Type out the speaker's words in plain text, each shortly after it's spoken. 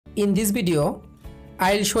In this video,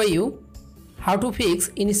 I'll show you how to fix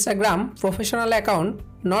Instagram professional account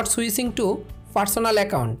not switching to personal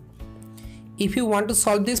account. If you want to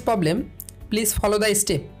solve this problem, please follow the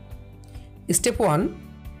step. Step 1.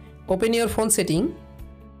 Open your phone setting.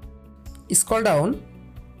 Scroll down.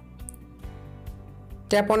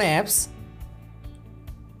 Tap on apps.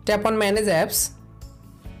 Tap on manage apps.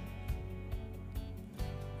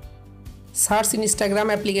 Search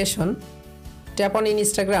Instagram application. Tap on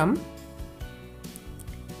Instagram.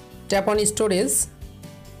 Tap on storage.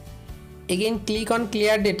 Again click on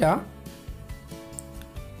clear data.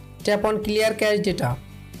 Tap on clear cache data.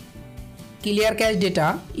 Clear cache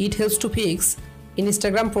data, it helps to fix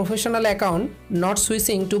Instagram professional account not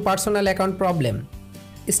switching to personal account problem.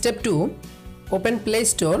 Step 2. Open Play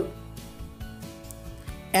Store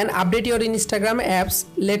and update your Instagram app's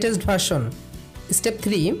latest version. Step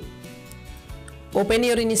 3. Open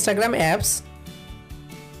your Instagram apps.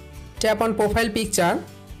 Tap on profile picture.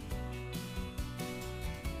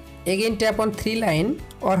 Again tap on 3 line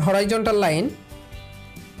or horizontal line.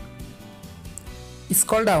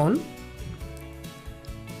 Scroll down.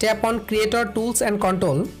 Tap on creator tools and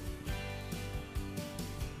control.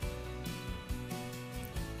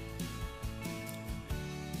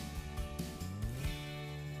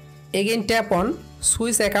 Again tap on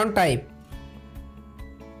switch account type.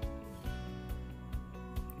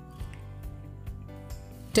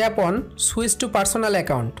 Tap on switch to personal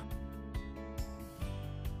account.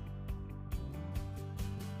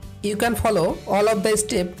 You can follow all of the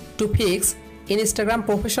steps to fix Instagram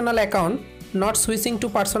professional account not switching to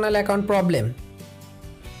personal account problem.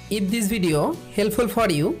 If this video helpful for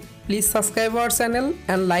you, please subscribe our channel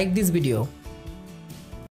and like this video.